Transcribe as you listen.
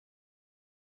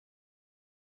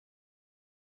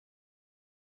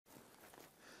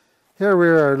Here we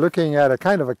are looking at a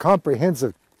kind of a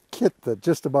comprehensive kit that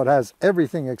just about has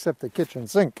everything except the kitchen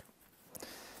sink.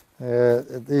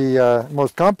 The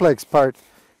most complex part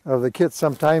of the kit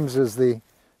sometimes is the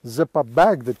zip-up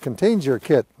bag that contains your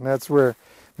kit, and that's where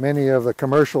many of the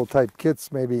commercial type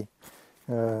kits maybe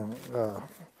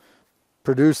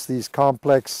produce these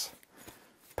complex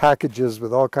packages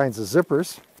with all kinds of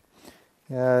zippers.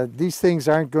 These things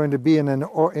aren't going to be in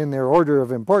their order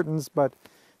of importance, but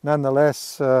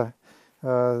nonetheless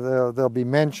they'll be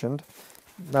mentioned.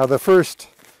 Now, the first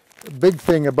big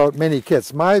thing about many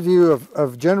kits, my view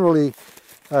of generally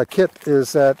a kit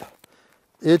is that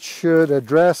it should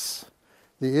address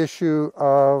the issue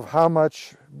of how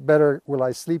much better will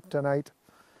I sleep tonight,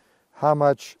 how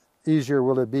much easier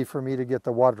will it be for me to get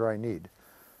the water I need.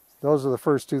 Those are the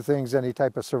first two things any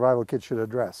type of survival kit should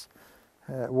address.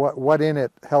 What in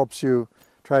it helps you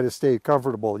try to stay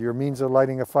comfortable, your means of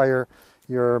lighting a fire,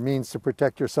 your means to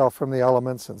protect yourself from the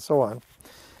elements, and so on.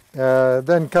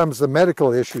 Then comes the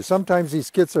medical issue. Sometimes these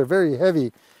kits are very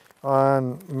heavy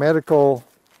on medical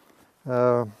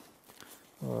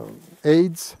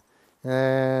aids,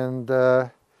 and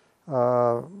you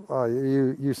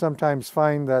sometimes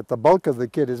find that the bulk of the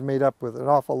kit is made up with an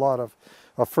awful lot of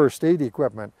first aid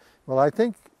equipment. Well, I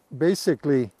think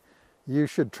basically you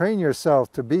should train yourself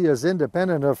to be as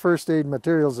independent of first aid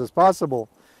materials as possible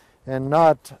and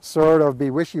not sort of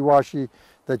be wishy-washy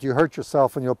that you hurt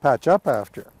yourself and you'll patch up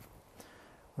after.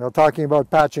 Well, talking about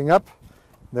patching up,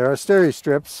 there are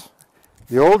steri-strips.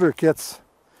 The older kits,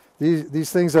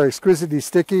 these things are exquisitely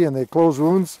sticky and they close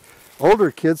wounds. Older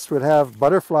kits would have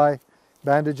butterfly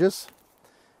bandages.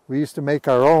 We used to make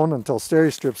our own until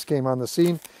steri-strips came on the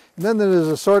scene. And then there's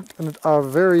a sort of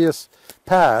various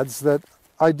pads that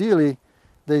ideally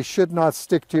they should not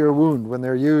stick to your wound when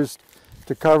they're used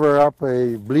to cover up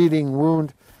a bleeding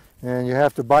wound, and you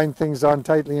have to bind things on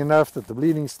tightly enough that the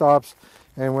bleeding stops,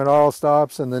 and when all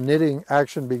stops and the knitting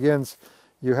action begins,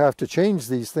 you have to change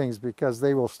these things because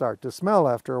they will start to smell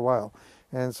after a while.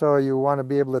 And so you want to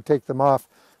be able to take them off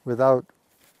without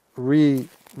restarting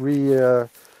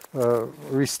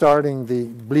the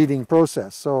bleeding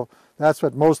process. So that's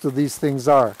what most of these things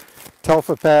are.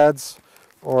 Telfa pads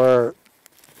or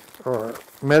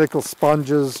medical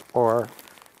sponges or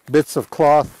bits of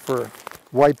cloth for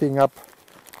wiping up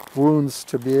wounds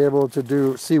to be able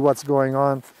to see what's going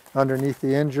on underneath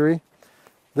the injury.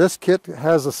 This kit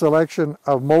has a selection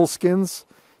of moleskins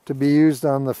to be used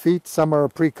on the feet. Some are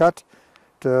pre-cut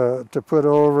to put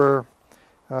over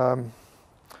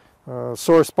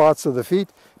sore spots of the feet.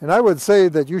 And I would say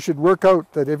that you should work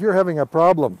out that if you're having a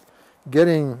problem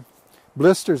getting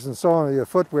blisters and so on with your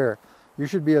footwear, you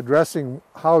should be addressing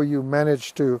how you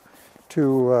manage to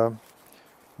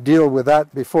deal with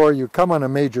that before you come on a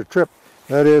major trip.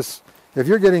 That is, if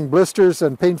you're getting blisters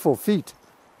and painful feet,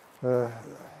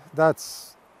 that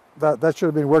should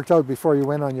have been worked out before you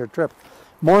went on your trip.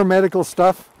 More medical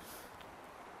stuff.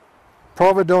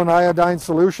 Providone iodine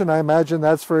solution, I imagine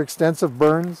that's for extensive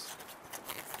burns.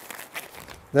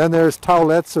 Then there's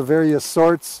towelettes of various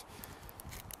sorts.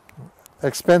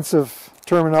 Expensive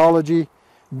terminology.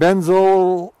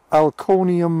 Benzoyl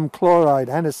alkonium chloride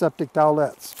antiseptic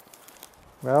towelettes.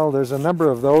 Well, there's a number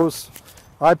of those.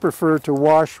 I prefer to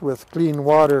wash with clean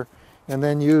water and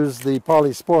then use the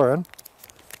polysporin.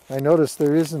 I notice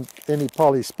there isn't any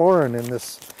polysporin in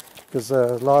this because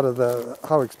a lot of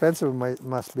how expensive it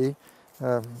must be.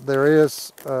 There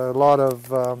is a lot of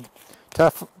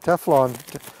Teflon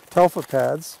Telfa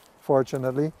pads,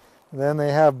 fortunately. And then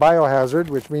they have biohazard,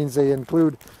 which means they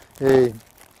include a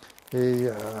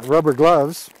rubber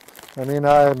gloves. I mean,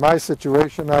 in my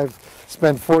situation, I've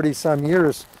spent 40-some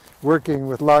years working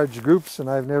with large groups, and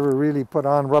I've never really put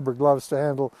on rubber gloves to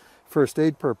handle first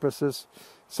aid purposes.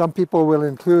 Some people will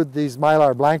include these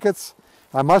mylar blankets.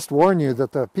 I must warn you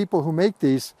that the people who make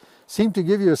these seem to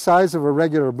give you a size of a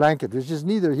regular blanket, which is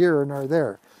neither here nor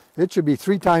there. It should be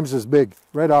 3 times as big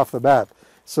right off the bat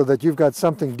so that you've got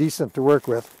something decent to work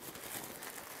with.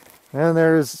 And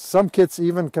there's some kits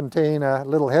even contain a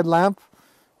little headlamp.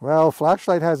 Well,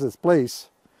 flashlight has its place,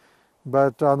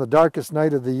 but on the darkest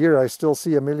night of the year, I still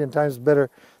see 1,000,000 times better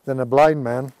than a blind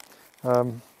man.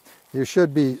 You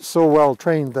should be so well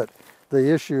trained that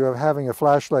the issue of having a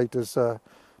flashlight is a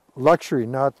luxury,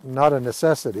 not a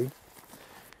necessity.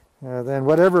 Then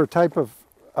whatever type of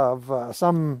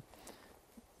some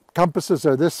compasses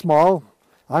are this small.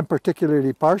 I'm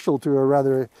particularly partial to a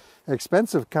rather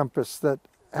expensive compass that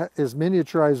is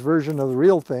miniaturized version of the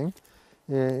real thing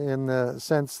in the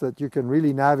sense that you can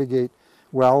really navigate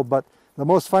well, but the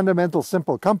most fundamental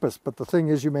simple compass. But the thing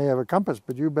is, you may have a compass,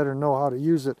 but you better know how to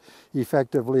use it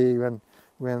effectively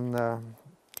when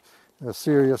a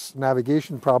serious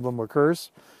navigation problem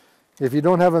occurs. If you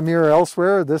don't have a mirror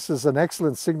elsewhere, this is an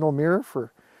excellent signal mirror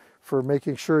for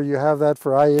making sure you have that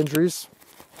for eye injuries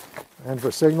and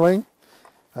for signaling.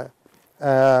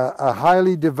 A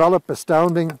highly developed,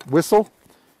 astounding whistle,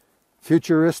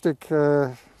 futuristic,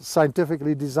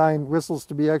 scientifically designed whistles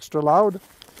to be extra loud.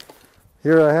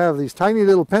 Here I have these tiny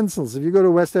little pencils. If you go to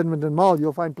West Edmonton Mall,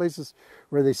 you'll find places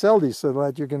where they sell these so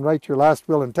that you can write your last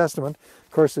will and testament.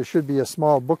 Of course, there should be a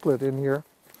small booklet in here.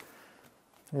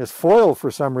 There's foil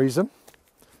for some reason.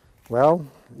 Well,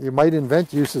 you might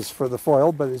invent uses for the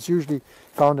foil, but it's usually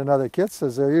found in other kits.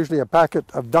 There's usually a packet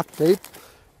of duct tape,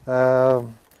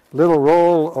 little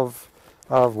roll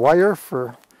of wire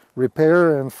for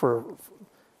repair and for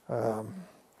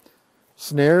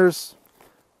snares,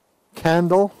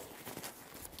 candle,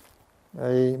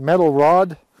 a metal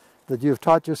rod that you've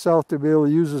taught yourself to be able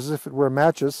to use as if it were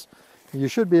matches. You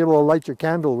should be able to light your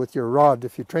candle with your rod.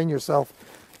 If you train yourself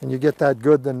and you get that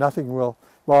good, then nothing will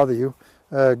bother you.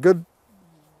 Good,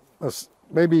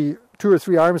 maybe 2 or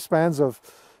 3 arm spans of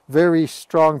very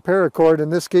strong paracord. In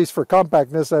this case, for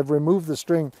compactness, I've removed the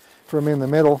string from in the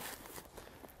middle.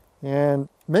 And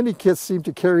many kits seem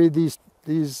to carry these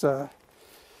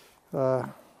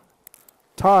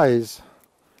ties.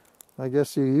 I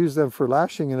guess you use them for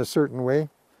lashing in a certain way.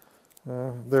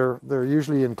 They're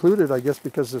usually included, I guess,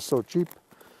 because they're so cheap.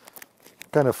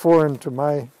 Kind of foreign to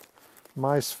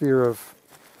my sphere of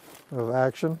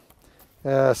action.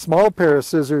 A small pair of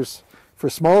scissors for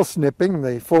small snipping,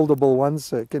 the foldable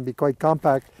ones can be quite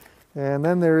compact. And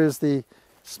then there is the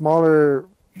smaller,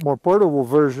 more portable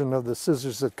version of the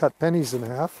scissors that cut pennies in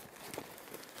half.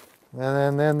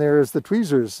 And then there's the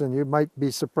tweezers, and you might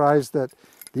be surprised that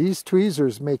these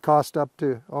tweezers may cost up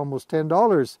to almost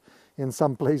 $10 in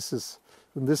some places.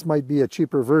 And this might be a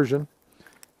cheaper version,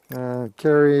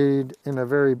 carried in a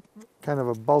very kind of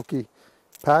a bulky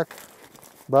pack.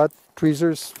 But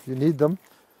tweezers, you need them.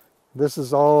 This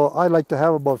is all, I like to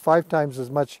have about 5 times as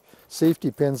much safety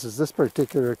pins as this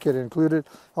particular kit included.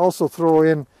 Also throw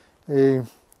in a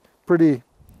pretty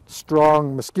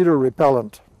strong mosquito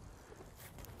repellent.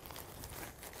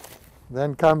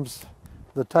 Then comes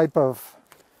the type of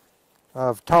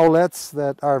towelettes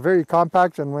that are very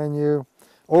compact, and when you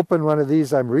open one of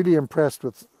these, I'm really impressed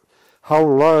with how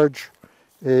large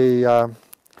a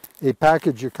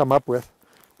package you come up with,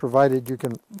 provided you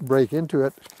can break into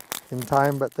it in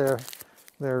time. But they're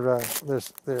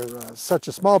such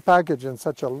a small package and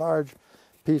such a large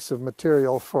piece of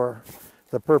material for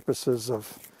the purposes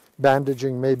of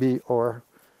bandaging maybe, or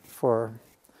for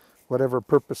whatever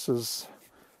purposes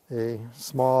a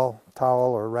small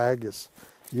towel or rag is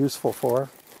useful for.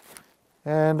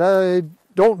 And I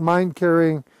don't mind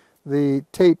carrying the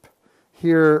tape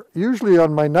here. Usually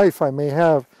on my knife I may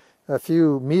have a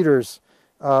few meters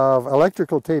of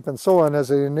electrical tape and so on as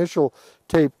an initial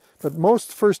tape, but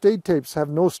most first aid tapes have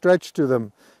no stretch to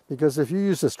them, because if you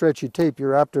use a stretchy tape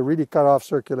you're apt to really cut off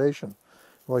circulation.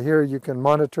 Well, here you can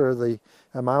monitor the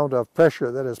amount of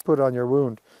pressure that is put on your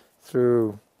wound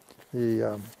through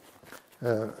the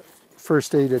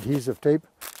first aid adhesive tape.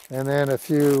 And then a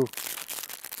few,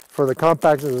 for the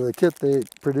compactness of the kit, they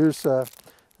produce a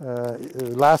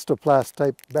elastoplast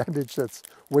type bandage that's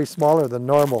way smaller than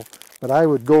normal. But I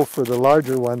would go for the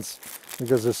larger ones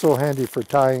because they're so handy for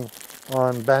tying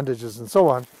on bandages and so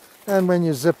on. And when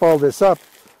you zip all this up,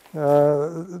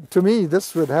 to me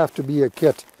this would have to be a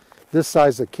kit. This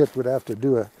size of kit would have to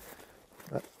do a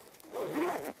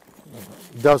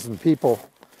dozen people.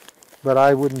 But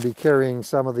I wouldn't be carrying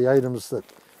some of the items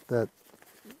that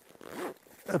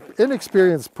an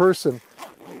inexperienced person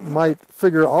might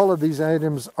figure all of these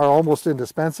items are almost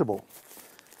indispensable.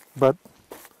 But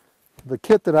the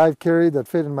kit that I've carried that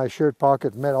fit in my shirt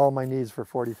pocket met all my needs for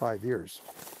 45 years.